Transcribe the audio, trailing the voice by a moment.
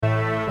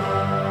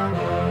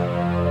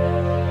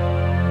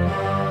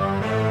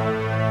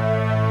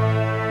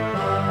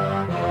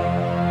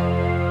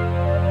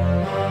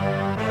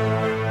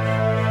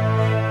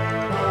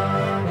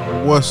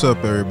What's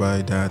up,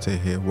 everybody? Dante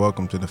here.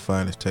 Welcome to the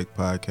Finest Tech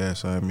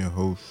Podcast. I am your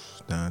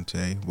host,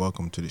 Dante.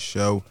 Welcome to the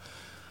show.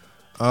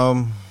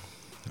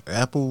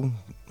 Apple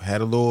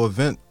had a little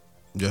event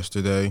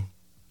yesterday.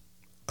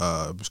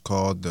 It was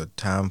called the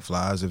Time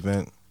Flies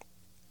event,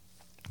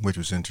 which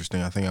was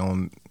interesting. I think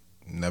I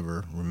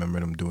never remember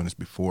them doing this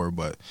before,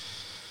 but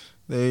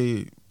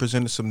they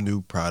presented some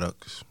new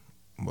products.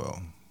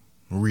 Well,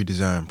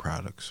 redesigned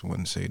products.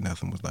 Wouldn't say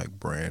nothing was like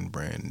brand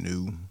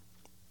new.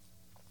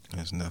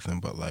 It's nothing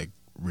but like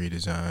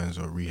redesigns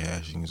or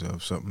rehashings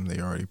of something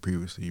they already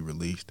previously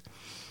released.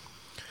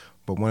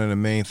 But one of the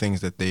main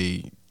things that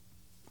they,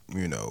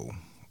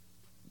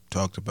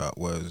 talked about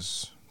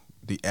was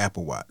the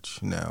Apple Watch.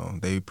 Now,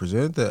 they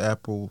presented the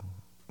Apple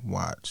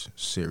Watch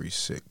Series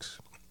 6,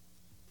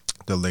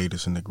 the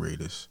latest and the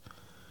greatest.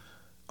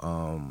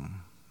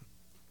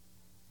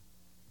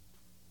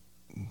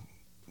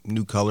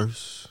 New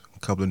colors, a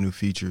couple of new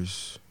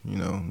features,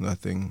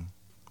 nothing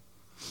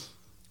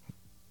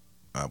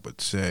I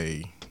would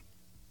say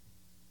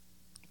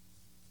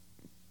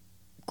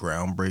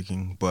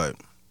groundbreaking, but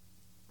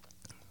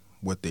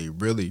what they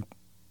really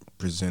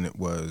presented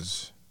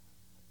was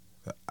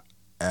the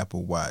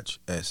Apple Watch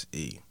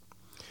SE,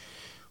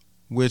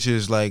 which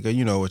is like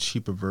a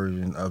cheaper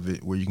version of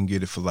it where you can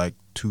get it for like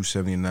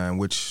 $279,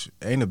 which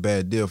ain't a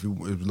bad deal. If you're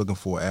looking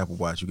for an Apple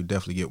Watch, you could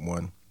definitely get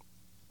one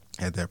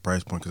at that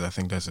price point, because I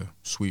think that's a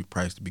sweet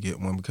price to be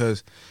getting one.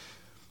 Because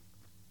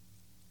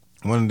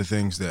one of the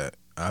things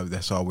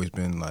that's always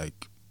been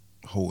like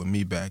holding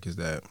me back is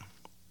that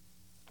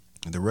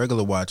the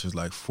regular watch is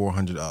like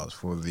 $400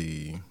 for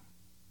the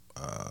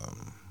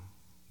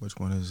which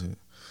one is it?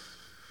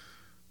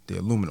 The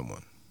aluminum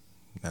one.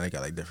 Now they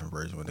got like different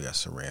versions. They got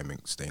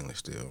ceramic, stainless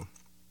steel.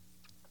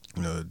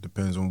 It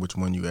depends on which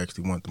one you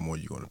actually want, the more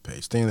you're going to pay.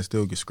 Stainless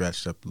steel gets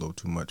scratched up a little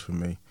too much for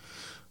me.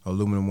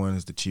 Aluminum one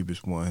is the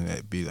cheapest one.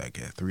 That'd be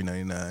like at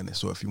 $399.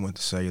 So if you want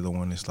the cellular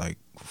one, it's like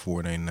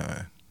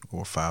 $499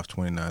 or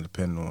 $529,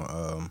 depending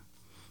on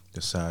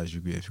the size you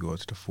get if you go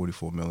to the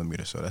 44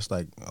 millimeter. So that's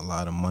like a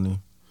lot of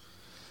money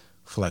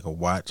for like a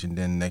watch. And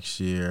then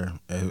next year,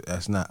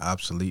 that's not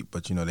obsolete,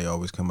 but they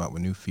always come out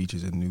with new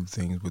features and new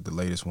things with the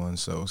latest ones.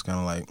 So it's kind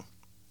of like,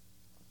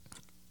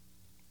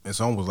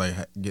 it's almost like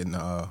getting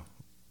a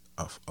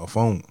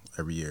phone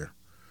every year,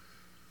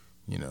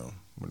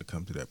 when it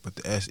comes to that. But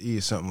the SE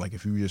is something like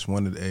if you just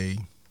wanted a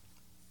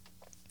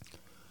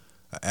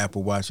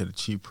Apple Watch at a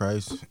cheap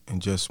price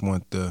and just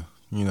want the,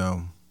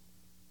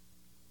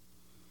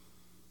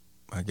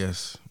 I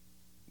guess,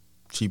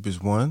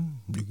 cheapest one,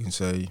 you can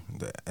say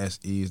the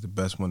SE is the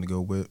best one to go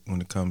with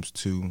when it comes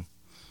to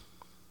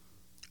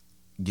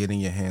getting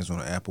your hands on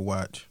an Apple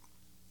Watch,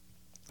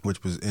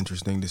 which was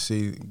interesting to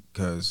see,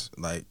 because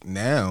like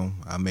now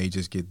I may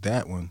just get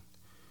that one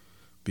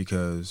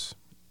because,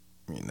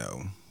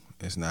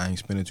 I ain't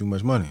spending too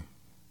much money.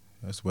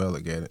 That's well,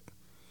 look at it.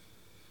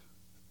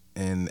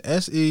 And the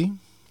SE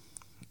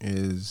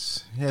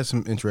has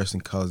some interesting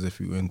colors if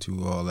you're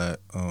into all that,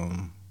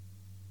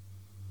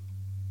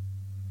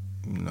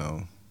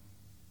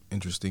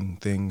 interesting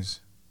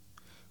things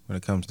when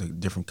it comes to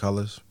different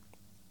colors.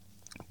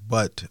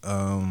 But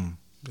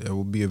it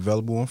will be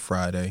available on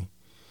Friday.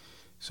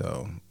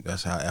 So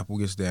that's how Apple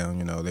gets down.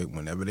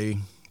 Whenever they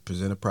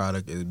present a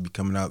product, it'll be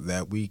coming out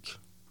that week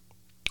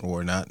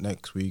or not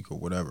next week or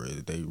whatever.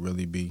 They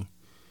really be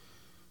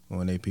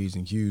on their P's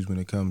and Q's when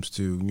it comes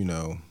to,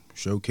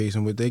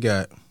 showcasing what they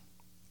got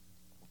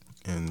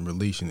and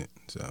releasing it.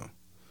 So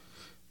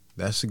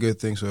that's a good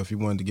thing. So if you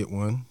wanted to get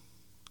one,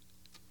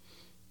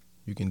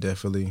 you can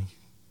definitely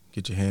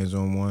get your hands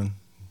on one.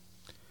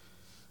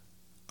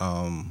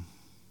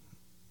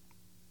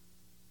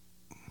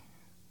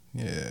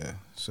 Yeah,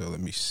 so let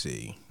me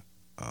see.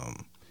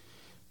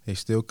 They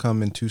still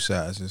come in two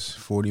sizes,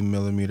 40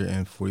 millimeter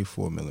and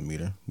 44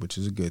 millimeter, which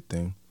is a good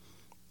thing.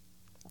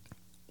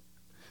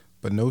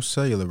 But no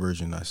cellular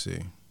version, I see.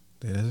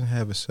 They doesn't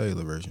have a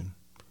cellular version,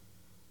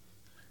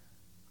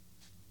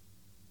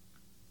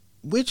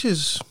 which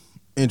is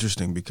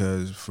interesting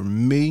because for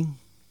me,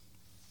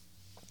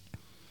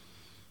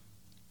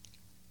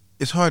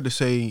 it's hard to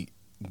say,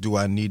 do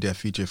I need that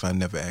feature if I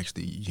never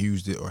actually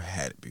used it or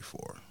had it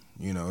before?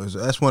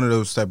 That's one of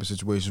those type of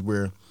situations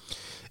where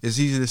it's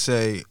easy to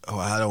say, oh,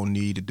 I don't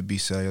need it to be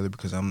cellular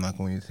because I'm not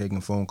going to be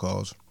taking phone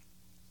calls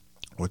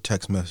or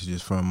text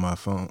messages from my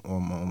phone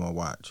on my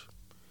watch.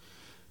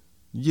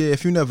 Yeah,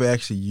 if you never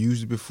actually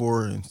used it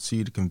before and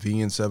see the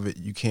convenience of it,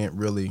 you can't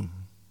really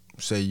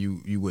say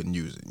you wouldn't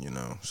use it,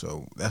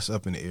 So that's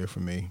up in the air for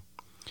me,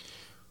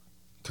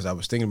 because I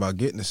was thinking about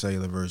getting the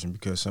cellular version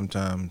because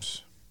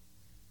sometimes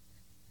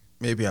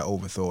maybe I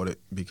overthought it,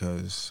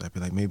 because I'd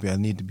be like, maybe I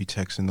need to be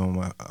texting on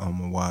my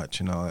watch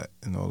and all that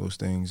and all those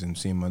things and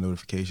seeing my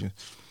notifications.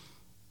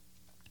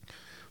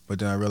 But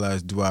then I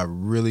realized, do I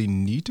really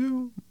need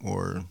to,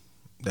 or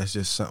that's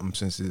just something,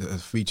 since the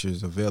feature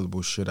is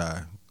available, should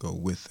I go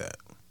with that?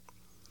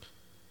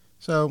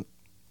 So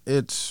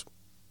it's,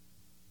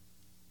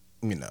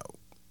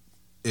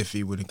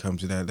 iffy when it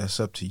comes to that. That's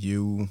up to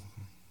you.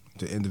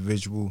 the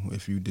individual,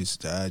 if you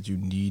decide you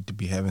need to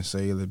be having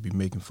cellular, be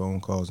making phone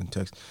calls and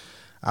text.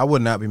 I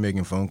would not be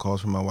making phone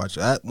calls from my watch.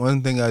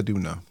 One thing I do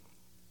know,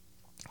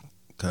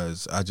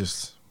 because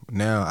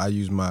now I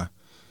use my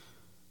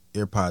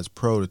AirPods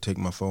Pro to take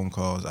my phone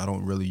calls. I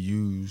don't really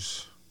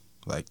use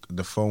like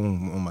the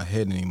phone on my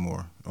head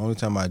anymore. The only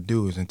time I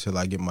do is until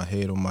I get my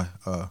head on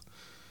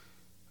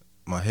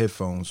my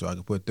headphones, so I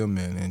can put them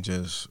in and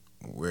just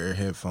wear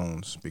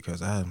headphones,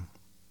 because I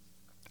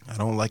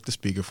don't like the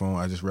speakerphone.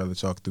 I just rather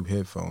talk through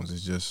headphones.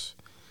 It's just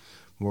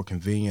more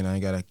convenient. I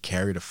ain't gotta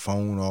carry the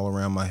phone all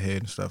around my head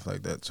and stuff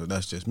like that. So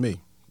that's just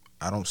me.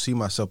 I don't see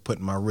myself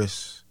putting my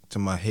wrist to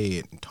my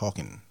head and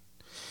talking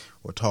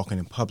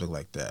in public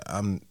like that.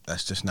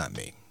 That's just not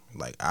me.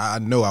 Like, I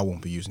know I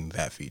won't be using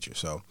that feature.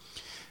 So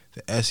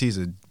the SE is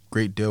a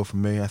great deal for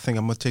me. I think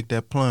I'm gonna take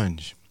that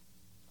plunge.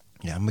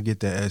 Yeah, I'm gonna get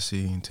that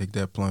SE and take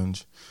that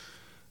plunge.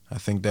 I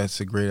think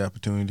that's a great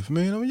opportunity for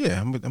me.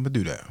 I'm gonna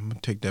do that. I'm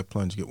gonna take that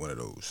plunge, get one of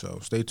those. So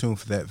stay tuned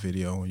for that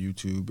video on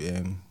YouTube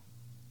and,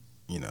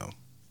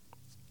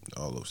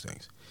 all those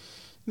things.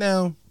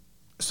 Now,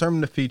 some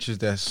of the features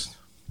that's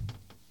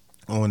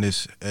on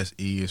this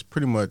SE is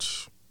pretty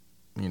much,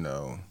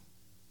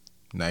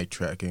 night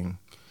tracking,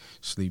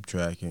 sleep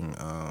tracking,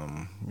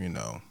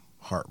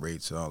 heart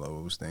rates and all of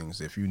those things.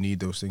 If you need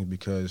those things,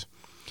 because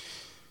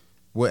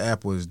what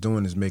Apple is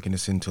doing is making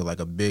this into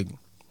like a big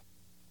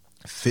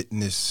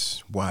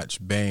fitness watch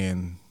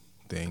band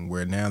thing,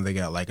 where now they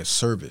got like a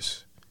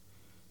service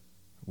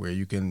where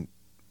you can,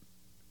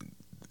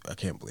 I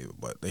can't believe it,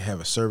 but they have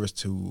a service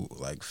to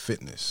like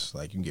fitness.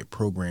 Like, you can get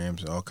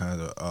programs and all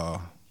kinds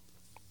of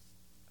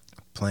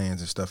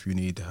plans and stuff you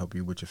need to help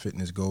you with your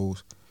fitness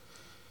goals.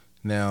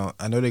 Now,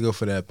 I know they go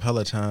for that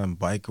Peloton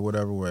bike or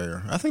whatever,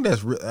 where I think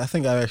that's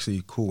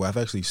actually cool. I've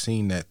actually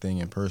seen that thing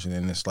in person,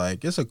 and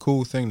it's a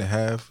cool thing to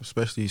have,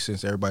 especially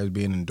since everybody's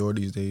being indoor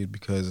these days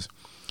because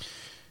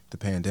the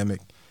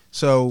pandemic.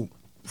 So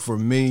for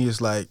me,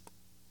 it's like,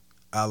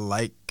 I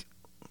like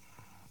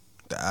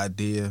the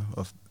idea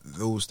of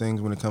those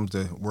things when it comes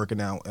to working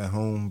out at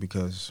home,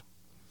 because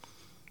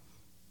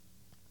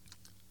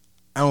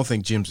I don't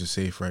think gyms are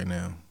safe right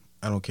now.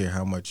 I don't care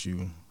how much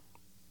you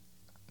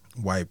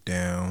wipe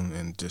down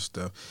and just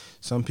stuff.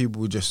 Some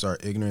people just are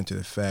ignorant to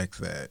the fact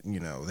that,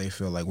 they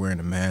feel like wearing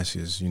a mask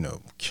is,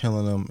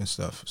 killing them and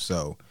stuff.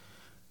 So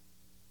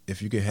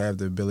if you could have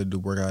the ability to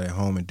work out at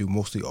home and do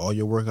mostly all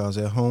your workouts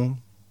at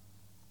home,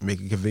 make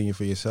it convenient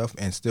for yourself,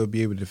 and still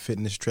be able to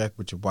fitness track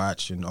with your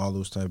watch and all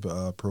those type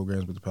of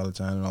programs with the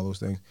Peloton and all those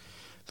things,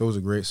 those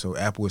are great. So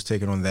Apple is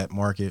taking on that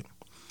market,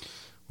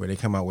 where they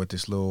come out with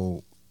this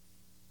little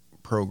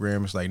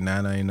program. It's like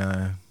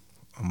 $9.99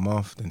 a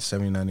month and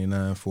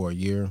 $70.99 for a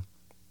year,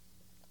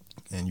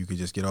 and you could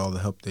just get all the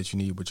help that you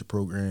need with your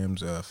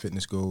programs,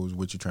 fitness goals,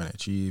 what you're trying to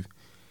achieve.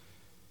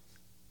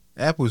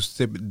 Apple's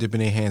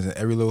dipping their hands in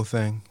every little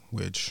thing,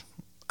 which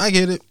I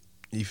get it.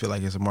 You feel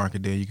like it's a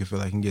market there. You can feel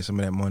like you can get some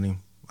of that money.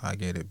 I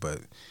get it,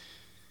 but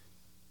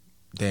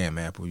damn,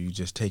 Apple, you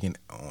just taking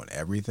on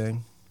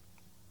everything.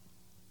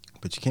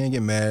 But you can't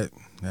get mad.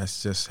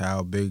 That's just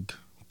how big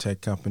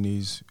tech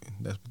companies,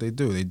 that's what they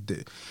do.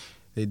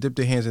 They dip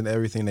their hands into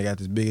everything. They got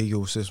this big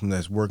ecosystem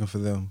that's working for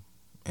them,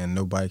 and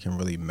nobody can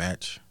really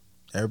match.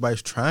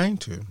 Everybody's trying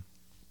to,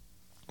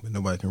 but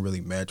nobody can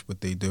really match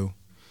what they do.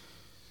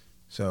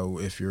 So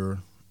if you're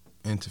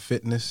into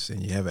fitness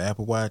and you have an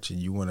Apple Watch and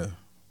you want to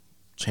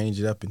change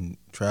it up and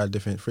try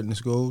different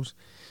fitness goals,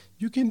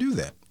 you can do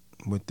that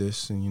with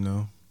this,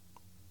 and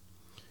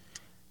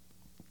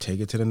take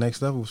it to the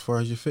next level as far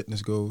as your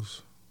fitness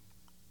goes.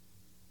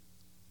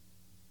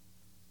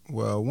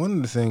 Well, one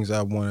of the things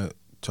I want to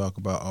talk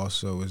about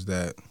also is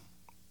that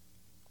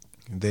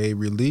they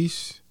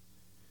released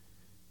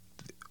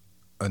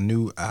a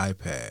new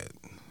iPad,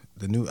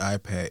 the new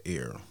iPad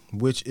Air,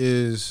 which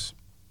is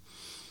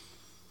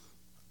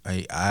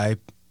a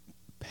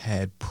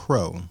iPad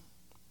Pro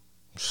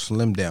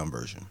slimmed down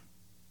version.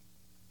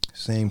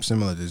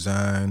 Similar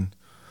design,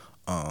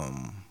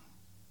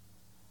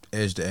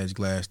 edge-to-edge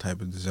glass type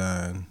of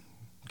design,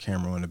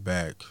 camera on the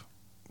back,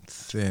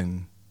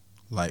 thin,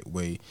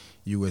 lightweight,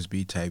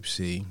 USB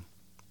Type-C,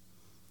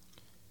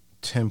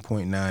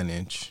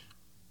 10.9-inch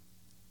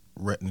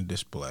Retina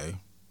display.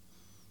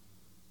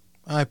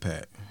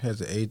 iPad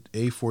has an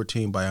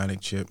A14 Bionic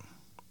chip.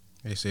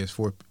 They say it's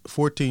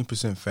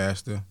 14%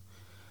 faster,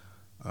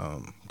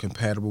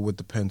 compatible with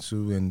the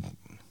pencil and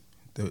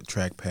the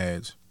track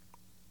pads.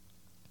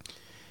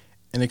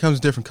 And it comes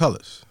in different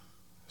colors.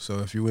 So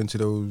if you're into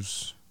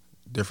those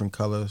different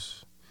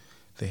colors,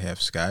 they have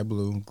sky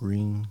blue,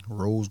 green,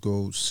 rose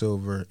gold,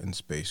 silver, and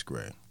space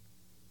gray.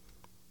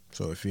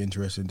 So if you're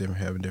interested in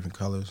having different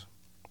colors,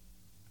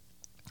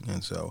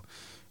 and so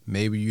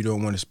maybe you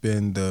don't want to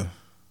spend the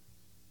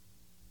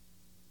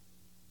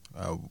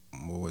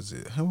what was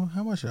it? How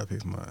much did I pay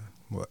for mine?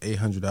 Well,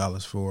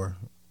 $800 for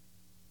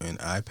an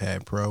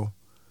iPad Pro,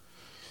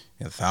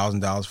 and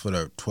 $1,000 for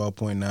the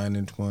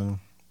 12.9-inch one.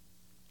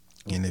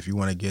 And if you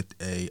want to get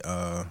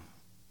that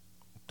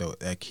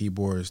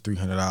keyboard is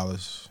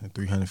 $300 and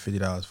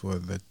 $350 for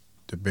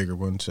the bigger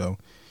one. So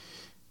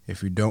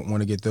If you don't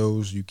want to get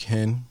those, you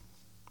can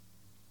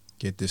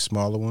get this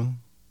smaller one.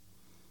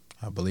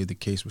 I believe the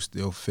case will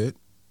still fit.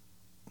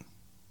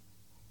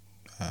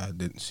 I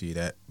didn't see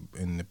that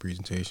in the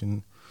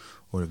presentation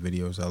or the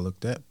videos I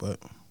looked at, but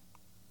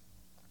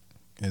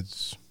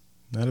it's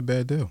not a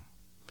bad deal.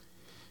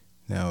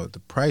 Now, the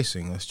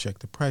pricing, let's check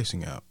the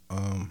pricing out.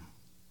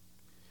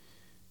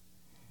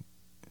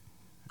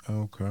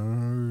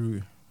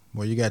 Okay.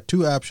 Well, you got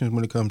two options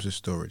when it comes to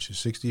storage: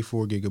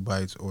 64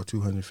 gigabytes or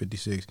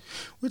 256,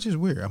 which is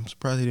weird. I'm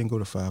surprised they didn't go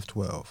to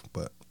 512,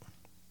 but.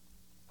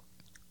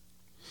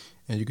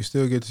 And you can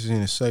still get this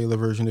in a cellular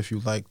version if you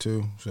like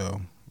to.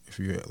 So if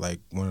you're like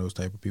one of those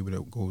type of people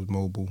that goes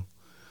mobile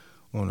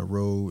on the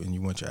road and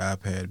you want your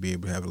iPad to be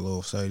able to have a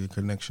little cellular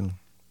connection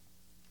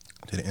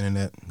to the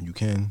internet, you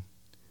can,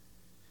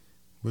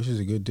 which is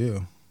a good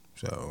deal.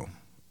 So,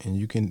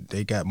 and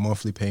they got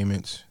monthly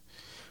payments,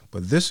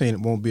 but this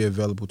won't be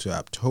available till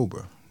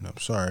October. And I'm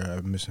sorry,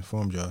 I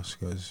misinformed y'all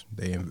because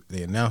they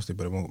announced it,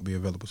 but it won't be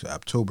available till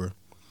October.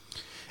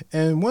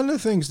 And one of the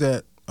things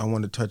that I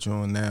want to touch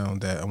on now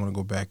that I want to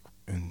go back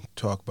and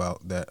talk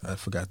about that I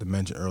forgot to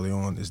mention early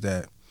on is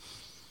that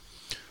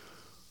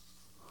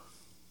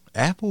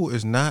Apple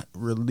is not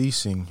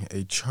releasing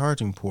a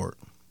charging port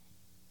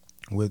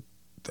with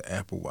the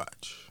Apple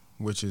Watch,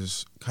 which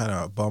is kind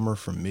of a bummer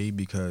for me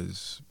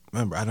because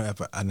remember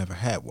I never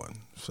had one.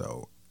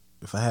 So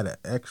if I had an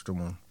extra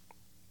one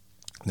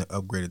and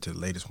upgraded to the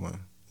latest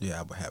one, yeah,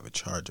 I would have a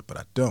charger, but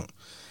I don't.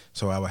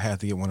 So I would have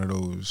to get one of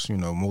those,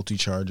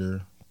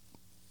 multi-charger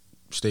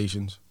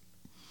stations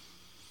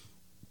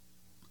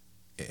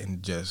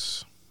and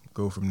just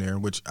go from there,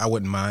 which I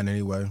wouldn't mind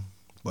anyway.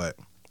 But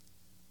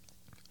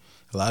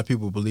a lot of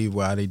people believe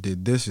why they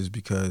did this is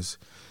because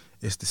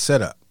it's the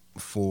setup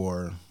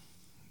for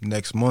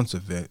next month's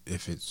event.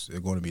 If it's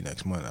going to be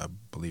next month, I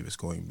believe it's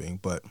going to be.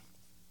 But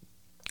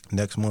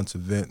next month's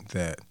event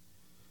that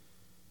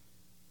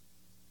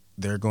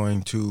they're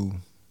going to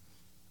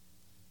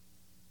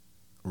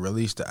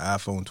release the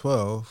iPhone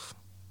 12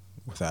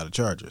 without a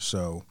charger.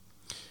 So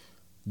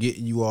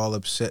getting you all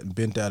upset and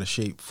bent out of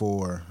shape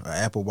for an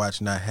Apple Watch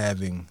not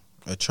having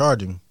a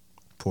charging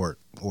port,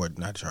 or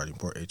not a charging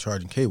port, a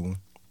charging cable.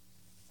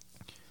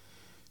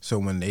 So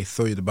when they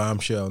throw you the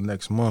bombshell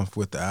next month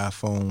with the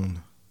iPhone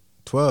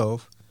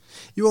 12,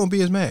 you won't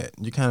be as mad.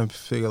 You kind of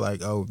figure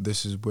like, oh,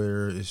 this is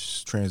where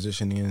it's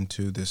transitioning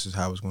into, this is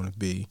how it's going to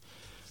be.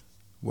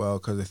 Well,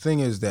 because the thing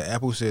is that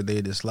Apple said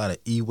there's a lot of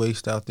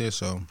e-waste out there,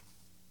 so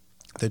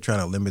they're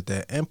trying to limit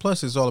that. And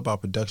plus, it's all about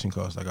production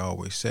costs, like I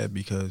always said,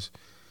 because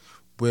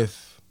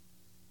with,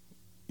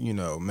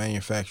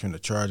 manufacturing a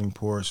charging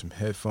port, some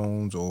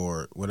headphones,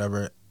 or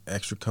whatever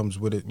extra comes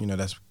with it,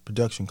 that's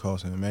production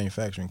costs and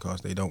manufacturing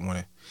costs they don't want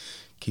to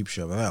keep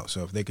shoving out.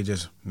 So if they could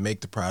just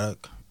make the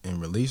product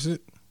and release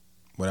it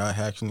without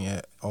having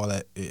all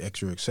that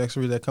extra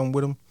accessories that come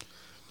with them,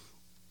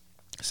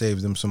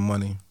 saves them some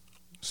money,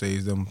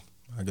 saves them,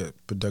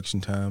 production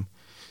time,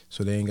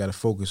 so they ain't got to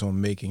focus on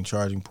making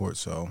charging ports.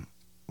 So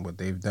what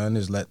they've done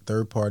is let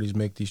third parties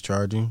make these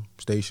charging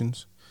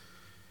stations,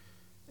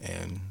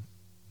 and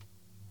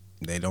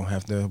they don't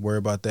have to worry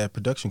about that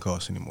production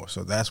cost anymore.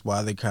 So that's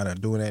why they kind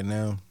of doing that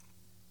now.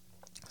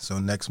 So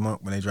next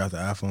month when they drop the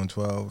iPhone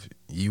 12,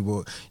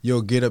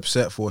 you'll get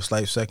upset for a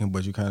slight second,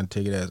 but you kind of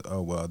take it as,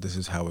 oh well, this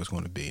is how it's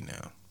going to be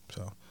now.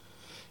 So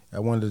I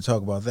wanted to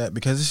talk about that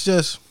because it's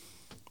just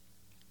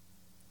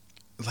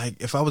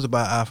like if I was to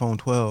buy an iPhone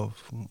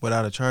 12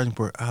 without a charging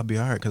port, I'd be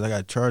all right because I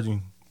got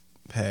charging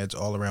pads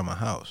all around my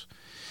house.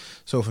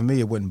 So for me,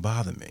 it wouldn't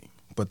bother me.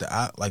 But the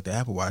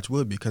Apple Watch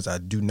would, because I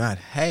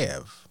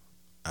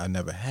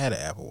never had an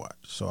Apple Watch,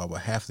 so I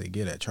would have to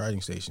get a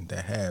charging station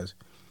that has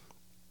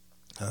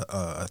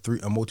a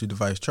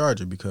multi-device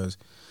charger, because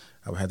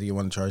I would have to get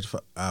one to charge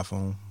for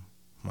iPhone,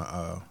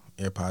 my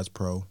AirPods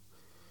Pro,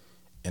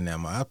 and now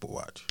my Apple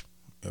Watch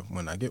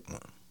when I get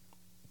one.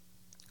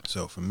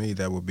 So for me,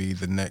 that would be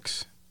the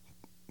next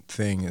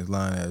thing in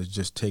line as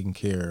just taking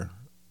care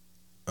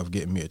of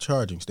getting me a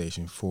charging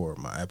station for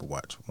my Apple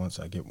Watch once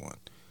I get one.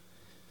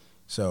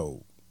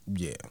 So,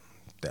 yeah,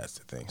 that's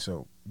the thing.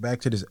 So, back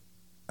to this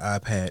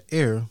iPad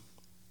Air,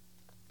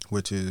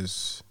 which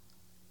is,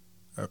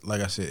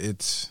 like I said,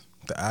 it's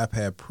the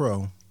iPad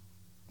Pro,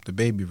 the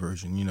baby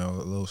version, a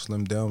little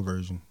slimmed down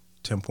version,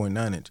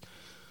 10.9 inch.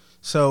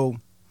 So,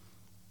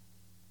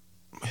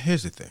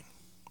 here's the thing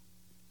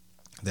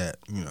that,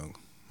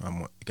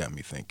 got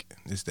me thinking,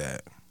 is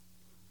that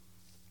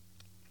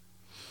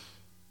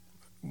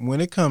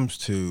when it comes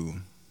to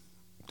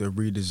the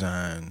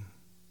redesign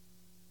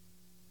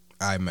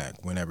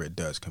iMac, whenever it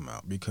does come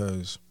out,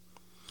 because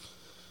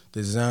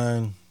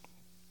design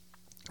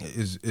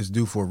is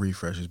due for a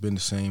refresh. It's been the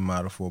same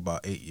model for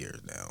about 8 years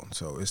now,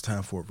 so it's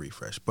time for a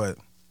refresh. But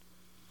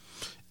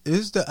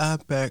is the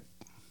iMac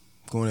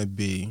going to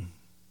be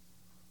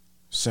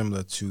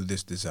similar to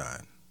this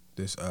design,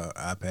 this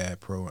iPad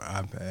Pro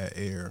and iPad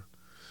Air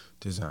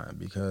design?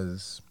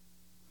 Because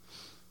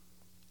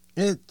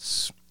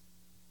it's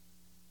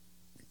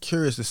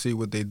curious to see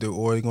what they do.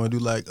 Or are they going to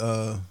do like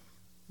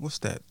what's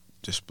that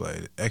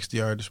display, the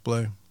XDR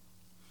display.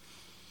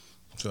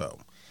 So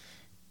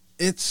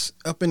it's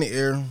up in the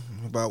air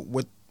about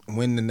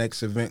when the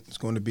next event is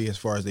going to be as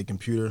far as the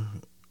computer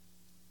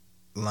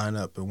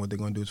lineup and what they're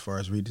going to do as far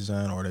as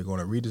redesign, or they're going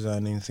to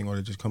redesign anything, or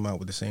they just come out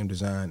with the same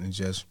design and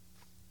just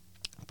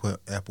put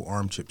Apple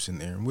ARM chips in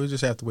there. And we'll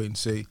just have to wait and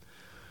see.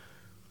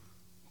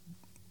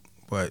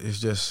 But it's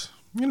just,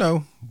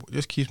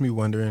 just keeps me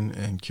wondering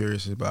and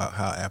curious about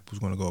how Apple's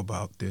going to go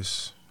about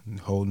this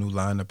whole new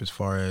lineup as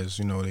far as,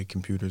 their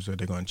computers. Are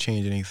they going to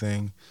change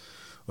anything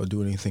or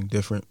do anything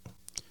different?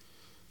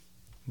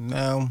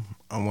 Now,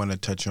 I want to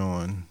touch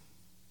on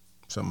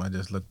something I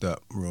just looked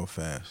up real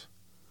fast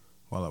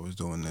while I was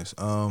doing this.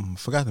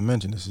 Forgot to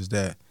mention this, is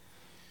that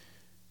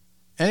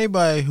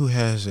anybody who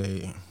has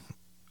a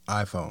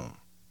iPhone,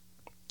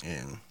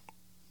 and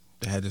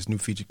they had this new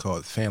feature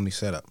called Family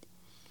Setup.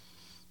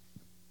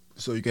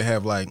 So you can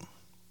have like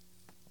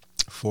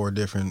 4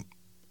 different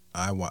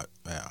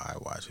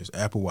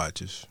Apple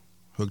Watches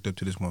hooked up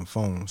to this one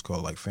phone. It's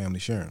called like Family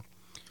Sharing.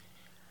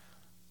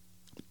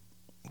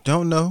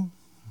 Don't know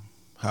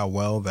how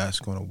well that's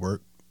going to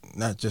work.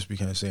 Not just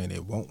because I'm saying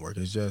it won't work.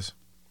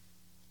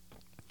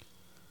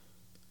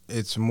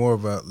 It's more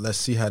of a let's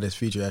see how this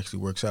feature actually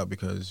works out,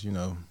 because,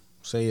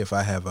 say if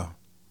I have a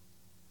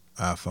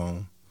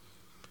iPhone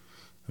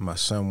and my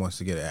son wants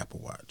to get an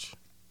Apple Watch,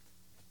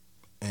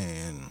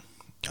 and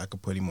I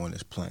could put him on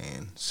this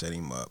plan, set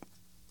him up,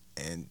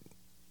 and,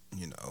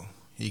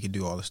 he could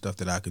do all the stuff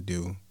that I could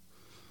do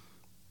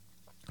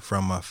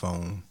from my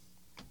phone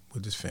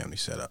with this Family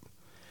Setup.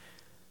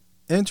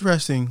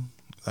 Interesting.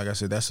 Like I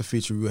said, that's a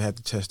feature we would have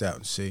to test out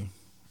and see.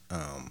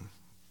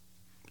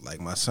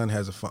 Like my son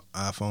has an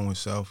iPhone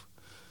himself.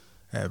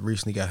 I have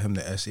recently got him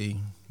the SE,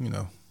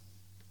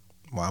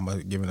 while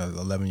I'm giving an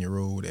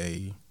 11-year-old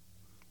a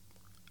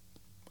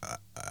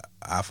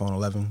iPhone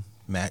 11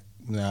 Mac,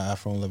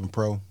 iPhone 11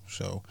 Pro.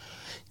 So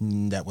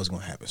that was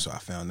going to happen. So I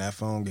found that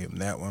phone, gave him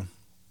that one.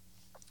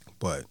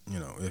 But,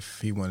 if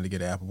he wanted to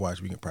get an Apple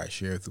Watch, we can probably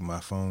share it through my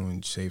phone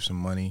and save some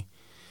money.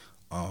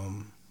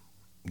 Now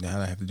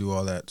I have to do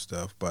all that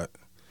stuff. But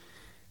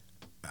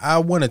I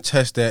want to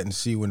test that and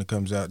see when it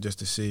comes out, just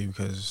to see,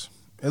 because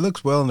it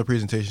looks well in the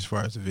presentation as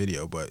far as the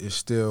video, but it's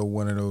still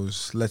one of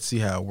those, let's see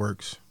how it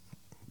works.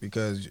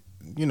 Because,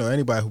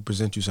 anybody who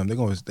presents you something,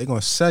 they're going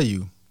to sell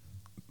you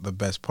the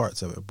best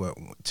parts of it, but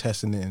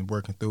testing it and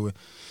working through it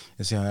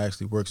and see how it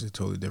actually works is a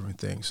totally different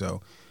thing.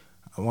 So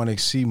I want to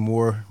see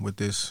more with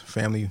this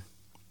Family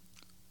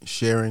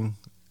Sharing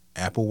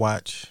Apple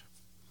Watch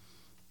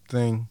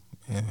thing,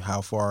 and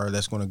how far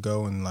that's going to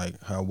go, and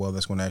like how well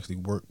that's going to actually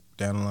work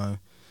down the line.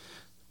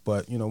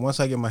 But,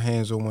 once I get my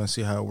hands on one,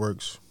 see how it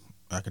works,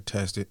 I can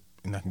test it,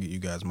 and I can get you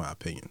guys my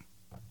opinion.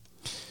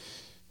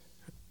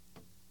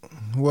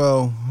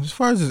 Well, as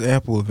far as this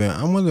Apple event,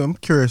 I'm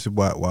curious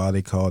about why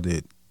they called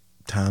it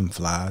Time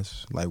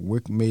Flies. Like,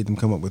 what made them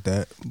come up with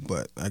that?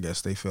 But I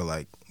guess they feel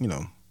like,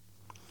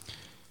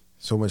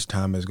 so much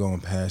time has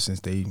gone past since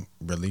they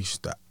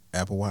released the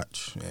Apple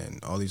Watch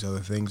and all these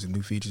other things and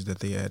new features that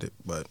they added.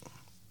 But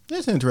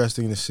it's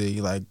interesting to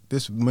see. Like,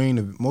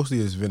 mostly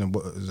this event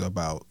was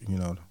about,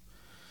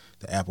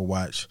 the Apple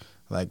Watch.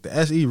 Like, the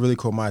SE really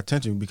caught my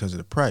attention because of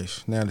the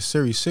price. Now, the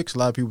Series 6, a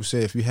lot of people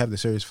say if you have the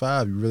Series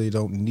 5, you really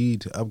don't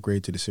need to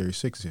upgrade to the Series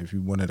 6 if you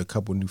wanted a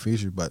couple new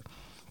features. But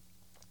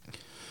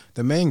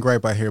the main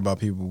gripe I hear about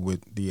people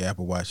with the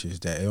Apple Watch is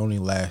that it only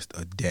lasts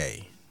a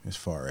day as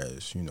far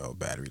as,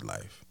 battery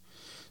life.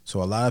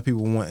 So a lot of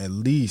people want at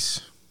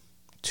least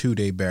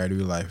 2-day battery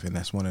life, and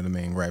that's one of the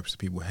main gripes that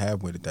people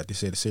have with it, that they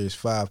say the Series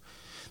 5.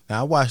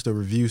 Now, I watched a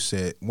review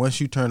said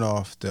once you turn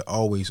off the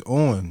always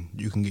on,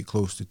 you can get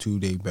close to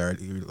 2-day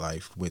battery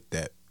life with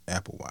that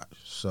Apple Watch.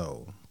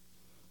 So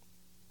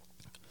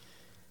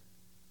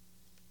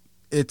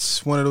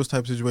it's one of those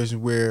type of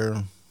situations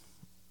where,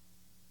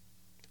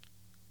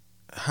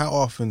 how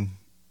often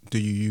do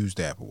you use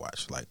the Apple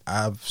Watch? Like,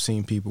 I've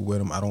seen people with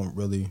them. I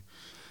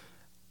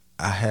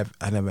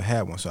never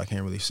had one, so I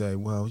can't really say,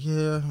 well,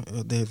 yeah,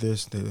 they're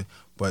this,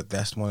 but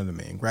that's one of the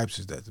main gripes,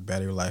 is that the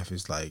battery life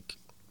is like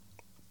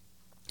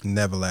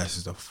never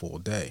lasts a full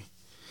day.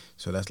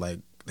 So that's like,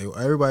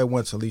 everybody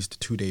wants at least a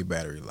 2-day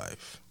battery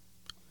life.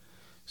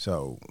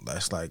 So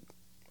that's like,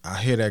 I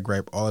hear that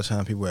gripe all the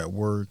time. People at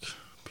work,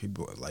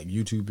 people like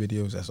YouTube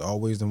videos, that's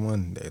always the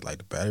one. They like,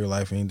 the battery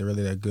life ain't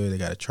really that good. They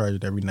got to charge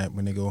it every night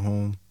when they go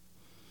home.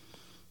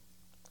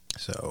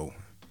 So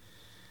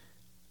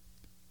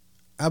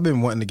I've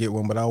been wanting to get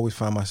one, but I always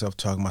find myself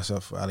talking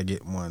myself out of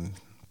getting one.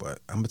 But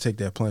I'm going to take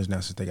that plunge now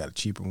since they got a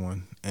cheaper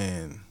one.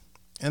 And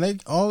they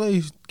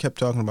always kept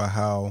talking about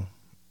how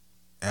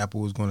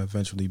Apple is going to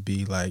eventually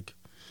be like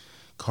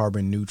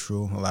carbon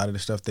neutral. A lot of the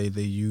stuff they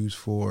use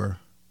for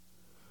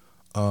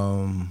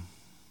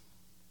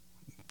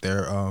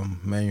their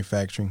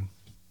manufacturing,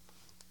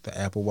 the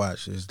Apple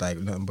Watch, is like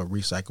nothing but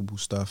recyclable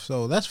stuff.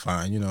 So that's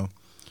fine,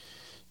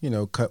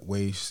 cut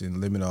waste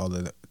and limit all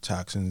the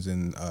toxins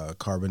and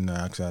carbon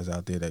dioxide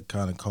out there that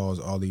kind of cause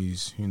all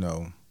these,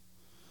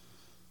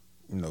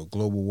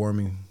 global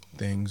warming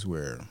things,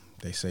 where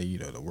they say,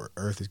 the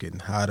Earth is getting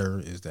hotter.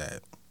 Is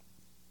that,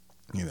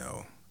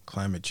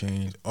 climate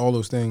change, all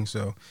those things.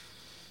 So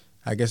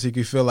I guess you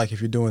could feel like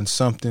if you're doing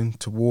something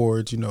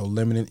towards,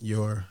 limiting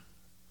your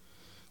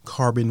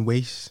carbon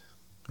waste,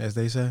 as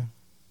they say.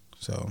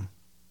 So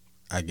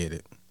I get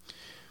it.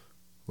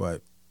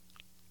 But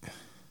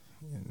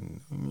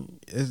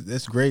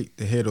it's great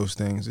to hear those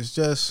things. It's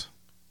just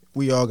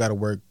we all got to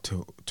work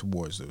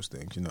towards those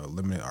things,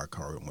 limiting our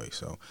carbon waste.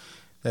 So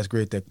that's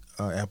great that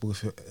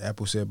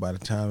Apple said by the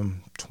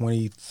time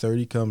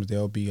 2030 comes,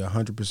 they'll be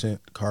 100%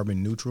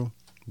 carbon neutral,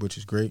 which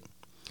is great.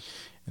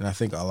 And I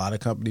think a lot of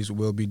companies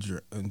will be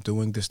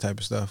doing this type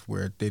of stuff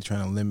where they're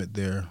trying to limit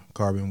their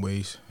carbon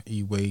waste,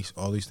 e-waste,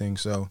 all these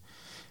things. So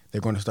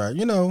they're going to start,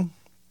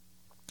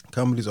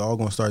 companies are all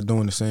going to start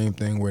doing the same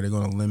thing where they're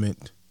going to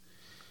limit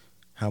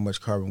how much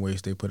carbon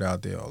waste they put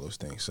out there, all those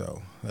things.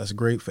 So that's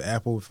great for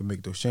Apple for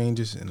making those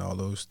changes and all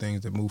those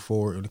things that move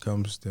forward when it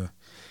comes to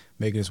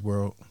making this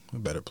world a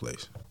better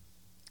place.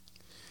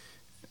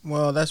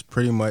 Well, that's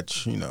pretty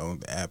much,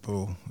 the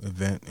Apple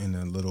event in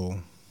a little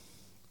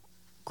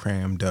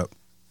crammed up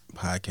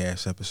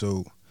podcast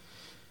episode.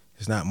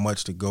 It's not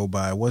much to go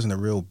by. It wasn't a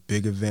real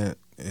big event.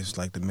 It's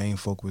like the main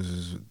focus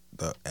is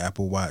the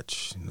Apple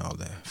Watch and all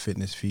the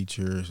fitness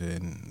features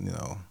and,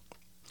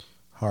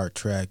 heart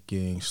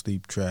tracking,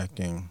 sleep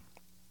tracking,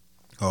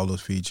 all those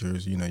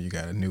features. You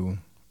got a new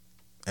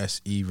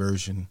SE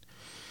version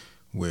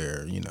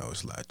where,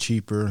 it's a lot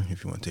cheaper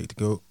if you want to take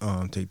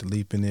the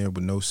leap in there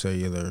with no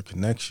cellular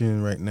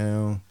connection right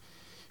now.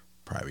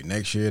 Probably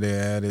next year they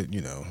add it,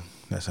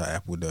 That's how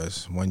Apple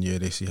does. 1 year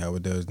they see how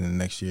it does, then the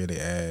next year they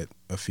add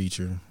a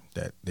feature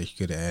that they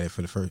could have added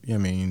for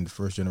the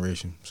first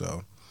generation.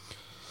 So,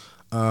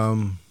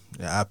 the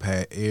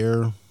iPad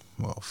Air,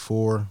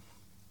 4,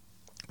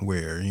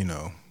 where,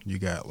 you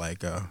got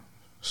like a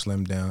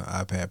slimmed down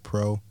iPad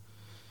Pro,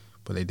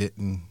 but they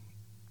didn't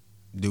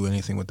do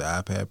anything with the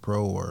iPad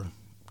Pro or,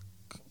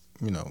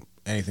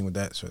 anything with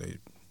that. So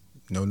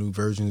no new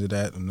versions of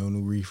that, no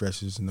new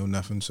refreshes, no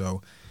nothing.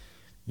 So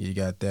you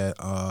got that.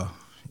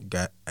 You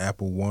got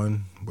Apple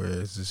One, where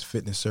it's this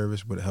fitness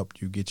service would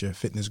help you get your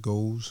fitness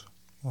goals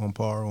on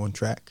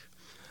track.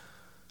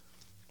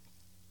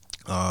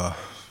 So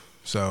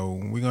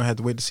we're gonna have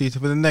to wait to see for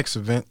the next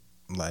event.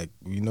 Like,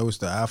 it's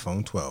the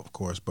iPhone 12, of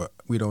course, but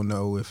we don't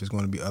know if it's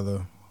going to be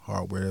other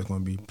hardware that's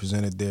going to be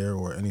presented there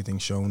or anything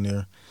shown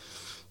there.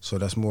 So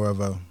that's more of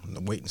a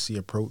wait and see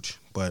approach.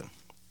 But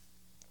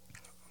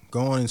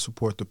go on and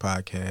support the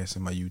podcast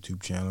and my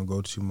YouTube channel.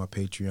 Go to my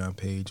Patreon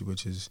page,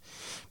 which is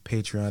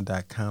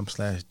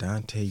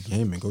patreon.com/Dante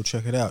Gaming. Go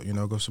check it out.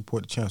 Go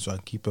support the channel so I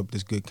can keep up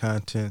this good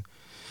content.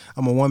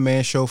 I'm a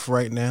one-man show for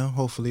right now.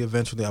 Hopefully,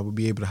 eventually, I will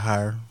be able to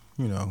hire,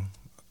 an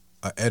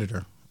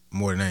editor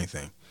more than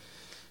anything.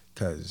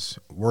 Because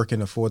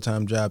working a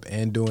full-time job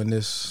and doing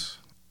this,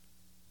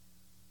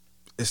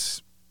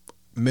 it's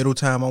middle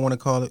time, I want to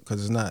call it,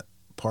 because it's not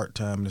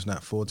part-time, it's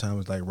not full-time,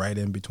 it's like right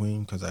in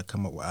between, because I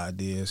come up with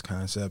ideas,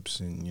 concepts,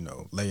 and,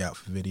 layout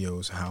for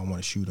videos, how I want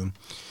to shoot them.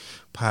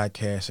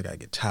 Podcasts, I got to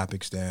get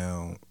topics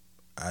down,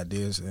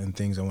 ideas and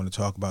things I want to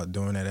talk about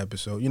during that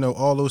episode,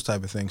 all those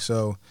type of things.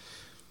 So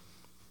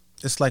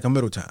it's like a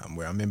middle time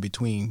where I'm in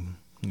between,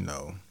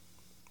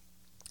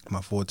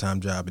 my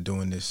full-time job and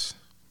doing this,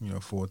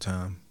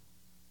 full-time.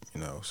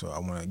 So I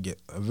want to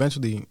get,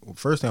 eventually,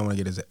 first thing I want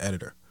to get is an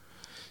editor.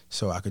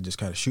 So I could just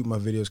kind of shoot my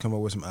videos, come up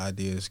with some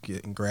ideas,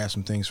 and grab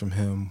some things from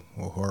him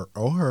or her,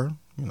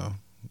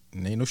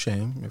 and ain't no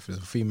shame. If there's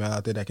a female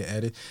out there that can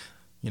edit,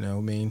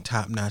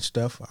 top-notch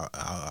stuff,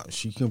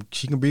 she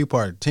can be a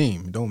part of the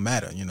team. It don't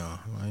matter,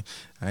 right?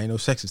 I ain't no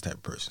sexist type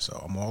of person.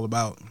 So I'm all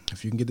about,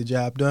 if you can get the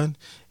job done,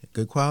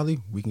 good quality,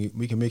 we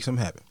can make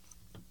something happen.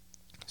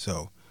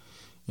 So,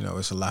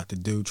 it's a lot to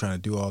do, trying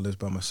to do all this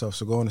by myself.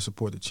 So go on and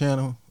support the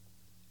channel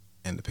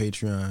and the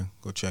Patreon.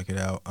 Go check it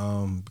out.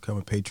 Become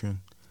a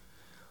patron.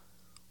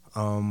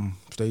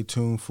 Stay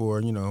tuned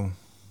for,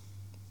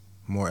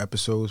 more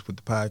episodes with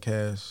the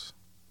podcast.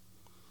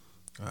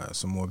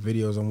 Some more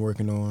videos I'm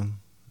working on.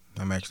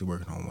 I'm actually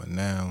working on one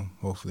now.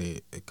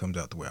 Hopefully it comes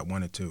out the way I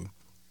want it to.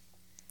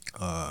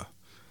 I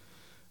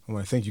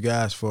want to thank you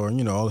guys for,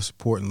 all the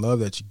support and love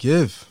that you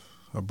give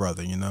a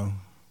brother,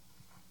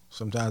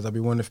 Sometimes I be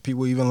wondering if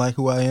people even like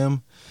who I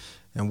am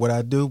and what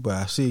I do, but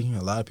I see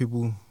a lot of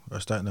people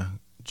are starting to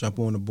jump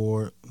on the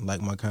board,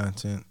 like my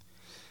content,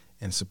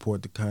 and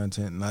support the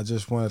content. And I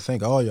just want to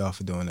thank all y'all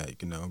for doing that,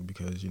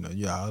 because,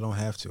 y'all don't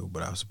have to,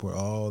 but I support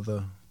all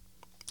the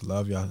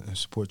love y'all and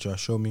support y'all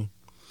show me.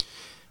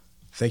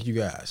 Thank you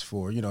guys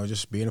for,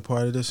 just being a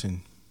part of this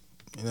and,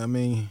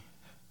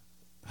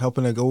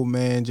 helping a old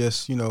man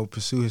just,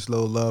 pursue his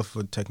little love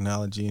for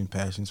technology and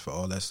passions for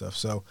all that stuff.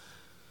 So,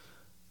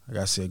 like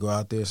I said, go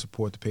out there,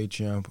 support the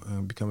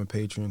Patreon, become a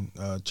patron.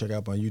 Check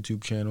out my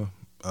YouTube channel.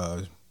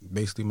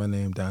 Basically my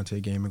name, Dante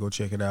Gaming. Go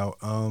check it out.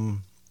 I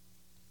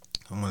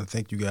want to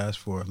thank you guys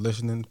for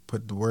listening.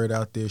 Put the word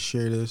out there.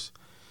 Share this.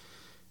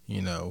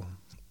 On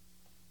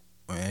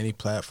any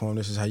platform,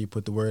 this is how you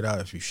put the word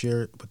out. If you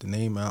share it, put the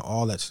name out,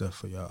 all that stuff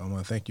for y'all. I want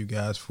to thank you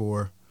guys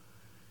for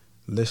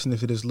listening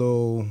to this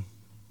little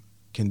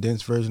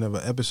condensed version of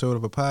an episode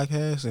of a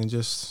podcast, and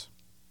just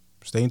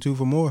stay tuned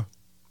for more.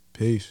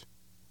 Peace.